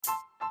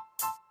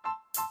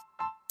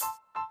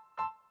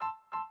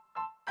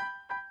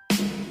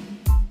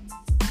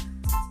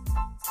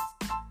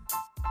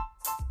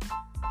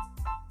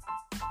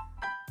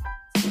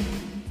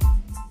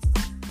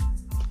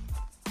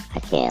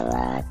Can't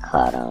lie, I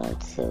caught on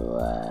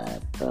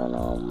to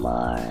Bruno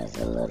Mars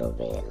a little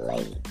bit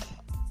late.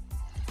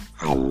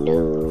 I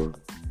knew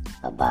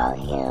about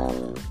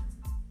him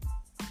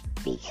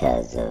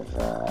because of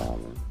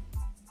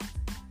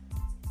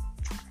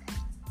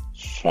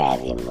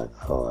Travie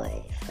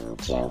McCoy from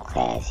Gym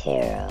Class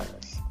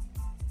Heroes,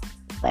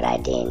 but I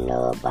didn't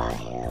know about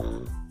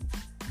him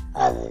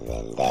other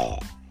than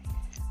that.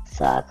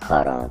 So I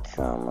caught on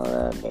to him a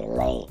little bit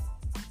late.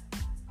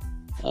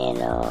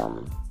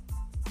 And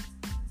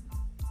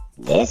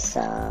this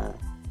song,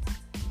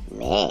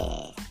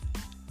 man,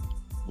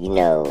 you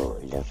know,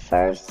 the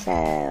first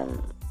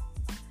time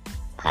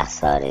I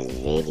saw this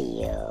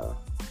video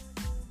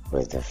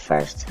was the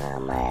first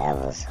time I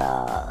ever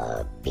saw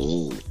a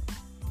beat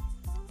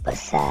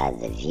beside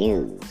the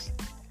views.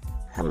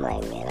 I'm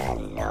like, man, I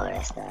know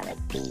that's not a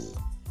beat.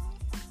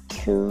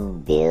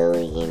 2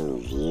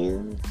 billion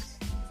views?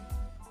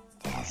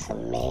 That's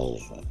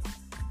amazing.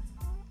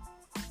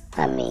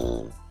 I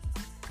mean,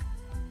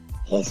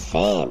 his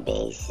fan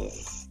base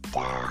is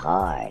die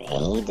hard,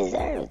 and he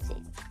deserves it.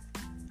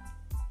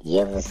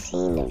 You ever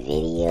seen a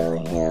video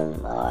of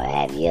him, or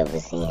have you ever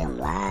seen him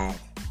live?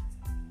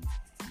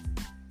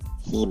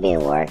 He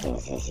been working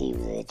since he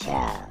was a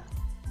child,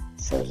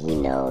 so he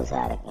knows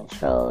how to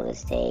control the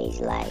stage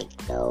like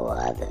no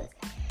other.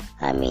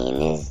 I mean,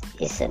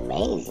 it's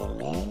amazing,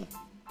 man.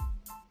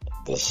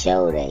 The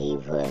show that he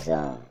puts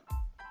on.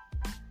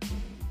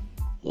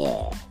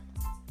 Yeah.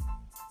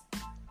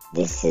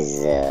 This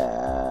is,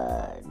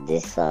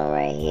 this song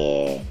right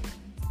here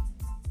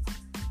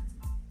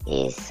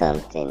is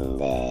something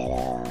that,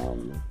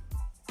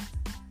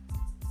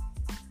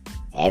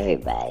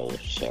 everybody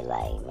should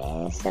like,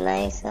 man. It's a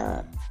nice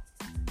song.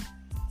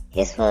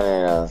 It's one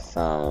of those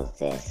songs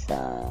that's,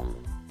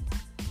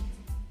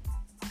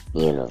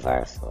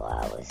 universal,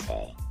 I would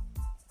say.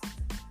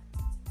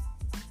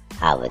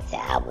 I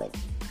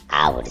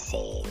would say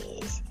it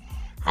is.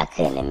 I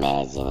couldn't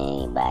imagine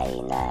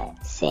anybody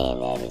not saying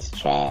that it's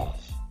trash.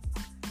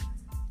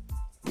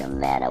 No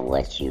matter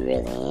what you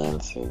really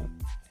into.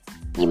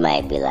 You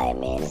might be like,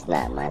 man, it's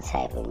not my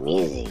type of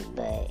music,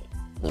 but,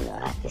 you know,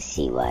 I could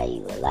see why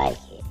you would like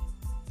it.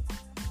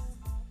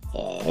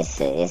 Yeah,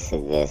 it's a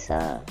good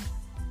song.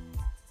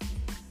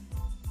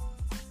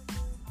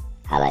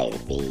 I like the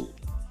beat.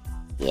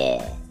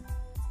 Yeah.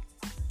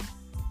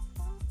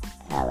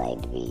 I like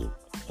the beat.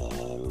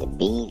 And the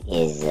beat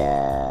is,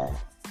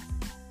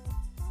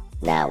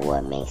 not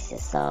what makes the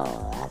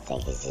song. I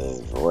think it's his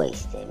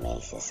voice that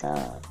makes the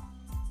song.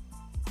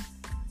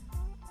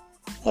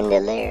 And the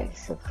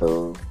lyrics are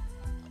cool.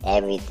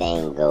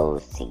 Everything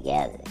goes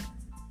together.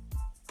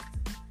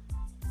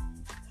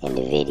 And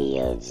the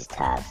video just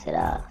tops it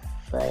off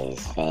for his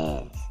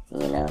fans,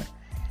 you know.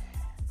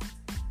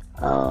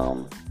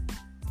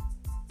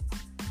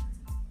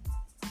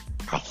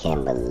 I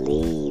can't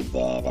believe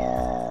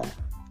that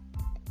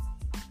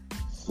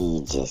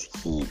he just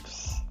keeps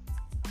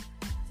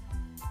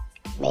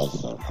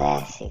making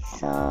classic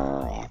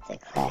song after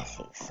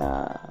classic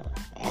song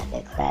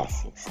after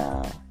classic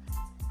song.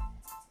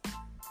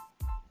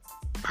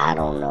 I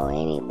don't know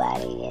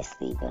anybody that's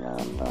sleeping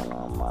on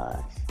Bruno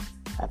Mars.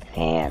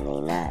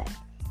 Apparently not.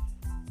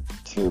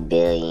 2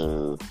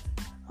 billion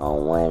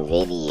on one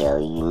video,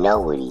 you know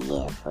what he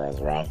getting for his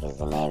records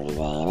and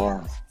everything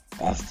else.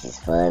 That's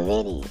just for a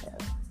video.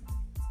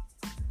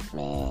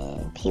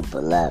 Man,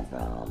 people love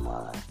Bruno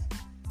Mars.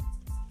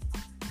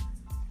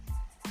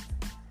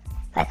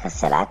 Like I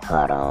said, I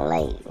caught on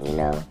late, you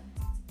know.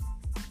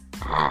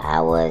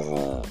 I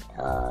wasn't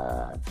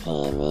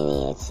paying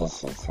any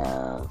attention to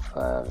him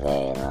for a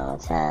very long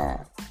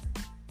time.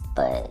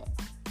 But,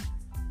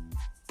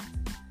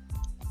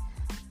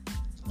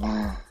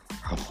 nah,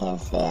 I can't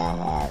say I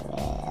have,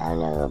 man. I've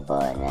never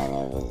bought none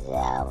of his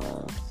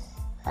albums.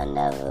 I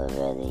never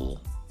really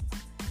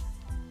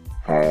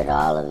heard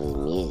all of his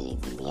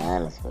music, to be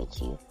honest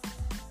with you.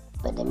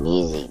 But the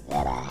music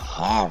that I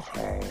have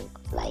heard,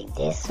 like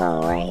this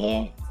song right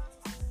here,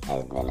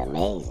 has been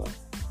amazing.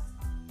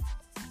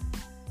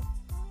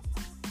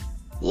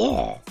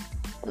 Yeah,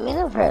 I mean,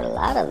 I've heard a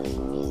lot of his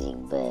music,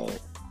 but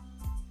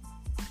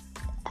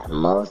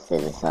most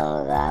of the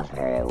songs I've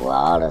heard, well,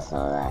 all the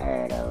songs I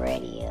heard are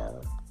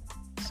radio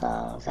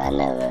songs. I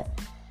never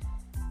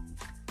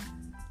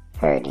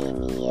heard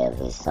any of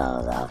his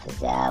songs off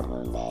his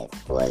album that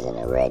wasn't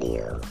a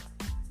radio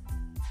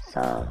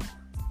song.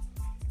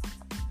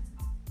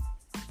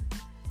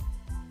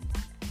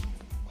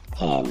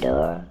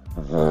 Pandora,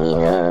 you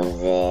know what I'm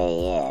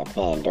saying? Yeah,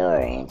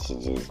 Pandora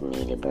introduced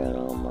me to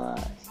Bruno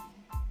Mars.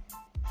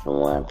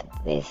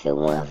 If it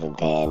weren't for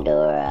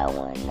Pandora, I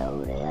wouldn't know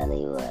who the hell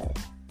he was.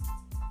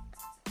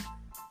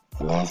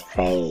 And that's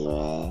crazy,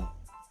 man.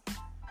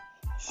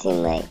 It seemed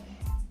like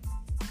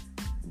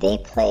they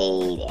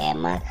played at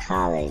my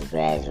college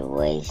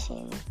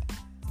graduation.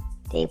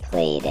 They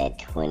played at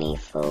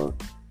 24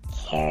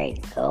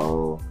 Karat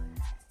Gold.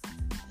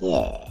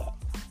 Yeah.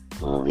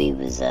 When we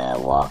was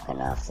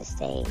walking off the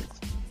stage.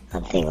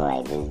 I'm thinking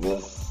like,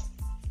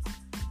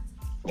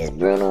 does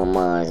Bruno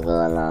Mars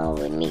go along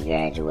with me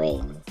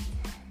graduating?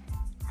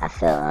 I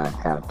felt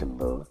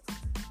uncomfortable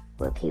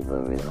with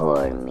people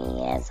recording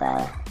me as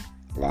I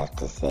left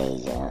the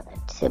stage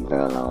to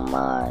Bruno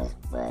Mars,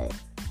 but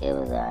it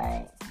was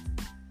alright.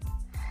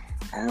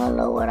 I don't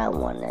know what I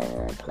wanted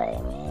to play,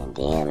 man.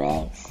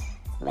 DMX,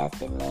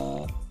 Method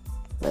Man,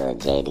 Lil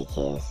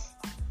Jadakiss.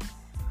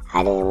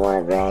 I didn't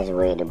want to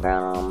graduate to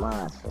Bruno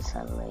Mars for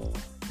some reason.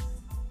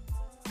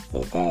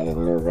 Is that his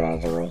new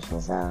graduation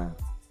song?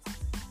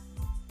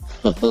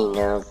 You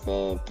know what I'm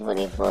saying?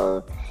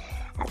 24,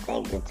 I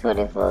think the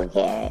 24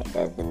 Karat,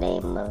 that's the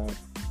name of it.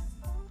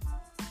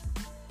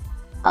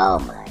 Oh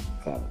my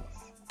goodness.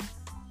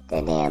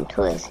 That damn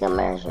Twist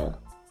commercial.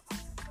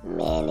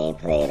 Man, they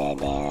play that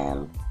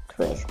damn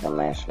Twist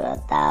commercial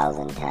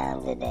 1,000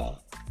 times a day.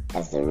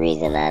 That's the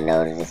reason I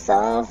know the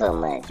song so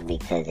much,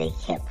 because they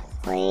kept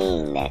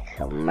playing that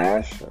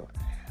commercial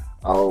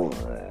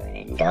over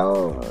and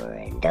over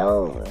and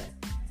over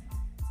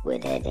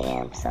with that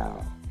damn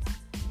song.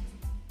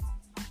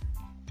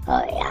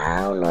 Oh, yeah,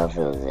 I don't know if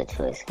it was a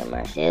Twist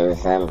commercial. It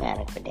was some kind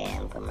of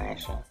damn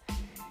commercial.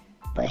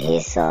 But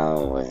his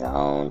song was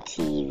on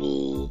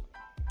TV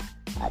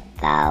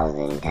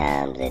 1,000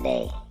 times a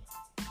day.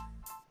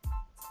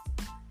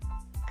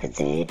 Because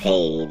if they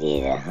played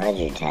it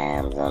 100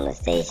 times on the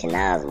station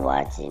I was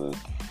watching,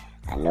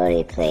 I know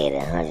they played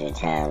 100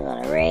 times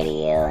on the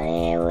radio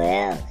and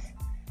everywhere else.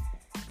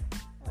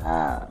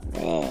 Oh,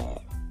 man.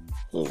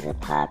 He's a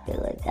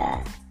popular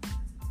guy.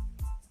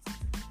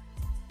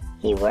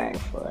 He worked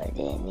for it,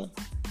 didn't he?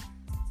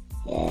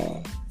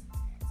 Yeah.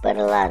 But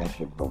a lot of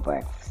people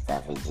work for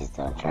stuff. It just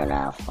don't turn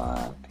out for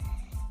him.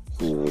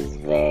 He was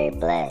very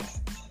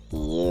blessed.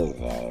 He is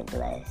very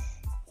blessed.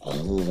 And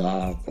he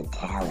has the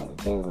talent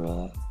too,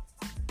 man.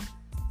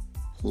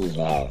 He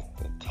has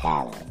the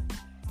talent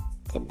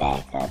to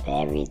back up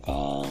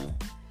everything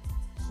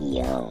he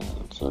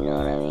owns. You know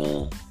what I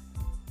mean?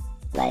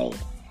 Like,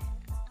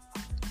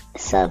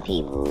 some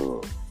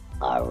people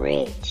are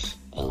rich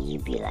and you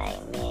be like,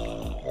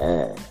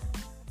 man,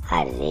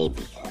 how did they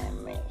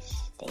become rich?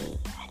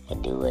 I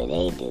could do what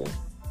they do.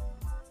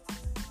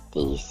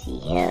 Then you see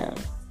him.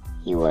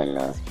 He one of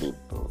those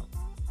people.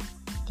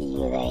 Then you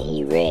like,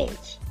 he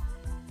rich.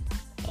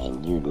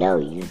 And you know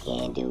you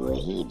can't do what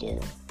he do.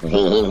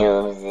 You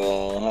know what I'm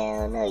saying?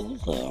 Hell no, you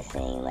can't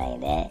sing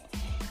like that.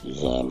 You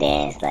can't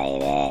dance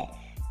like that.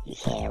 You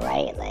can't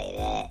write like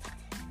that.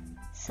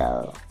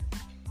 So,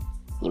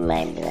 you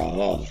might be like,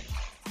 hey,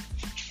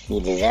 he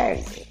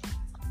deserves it.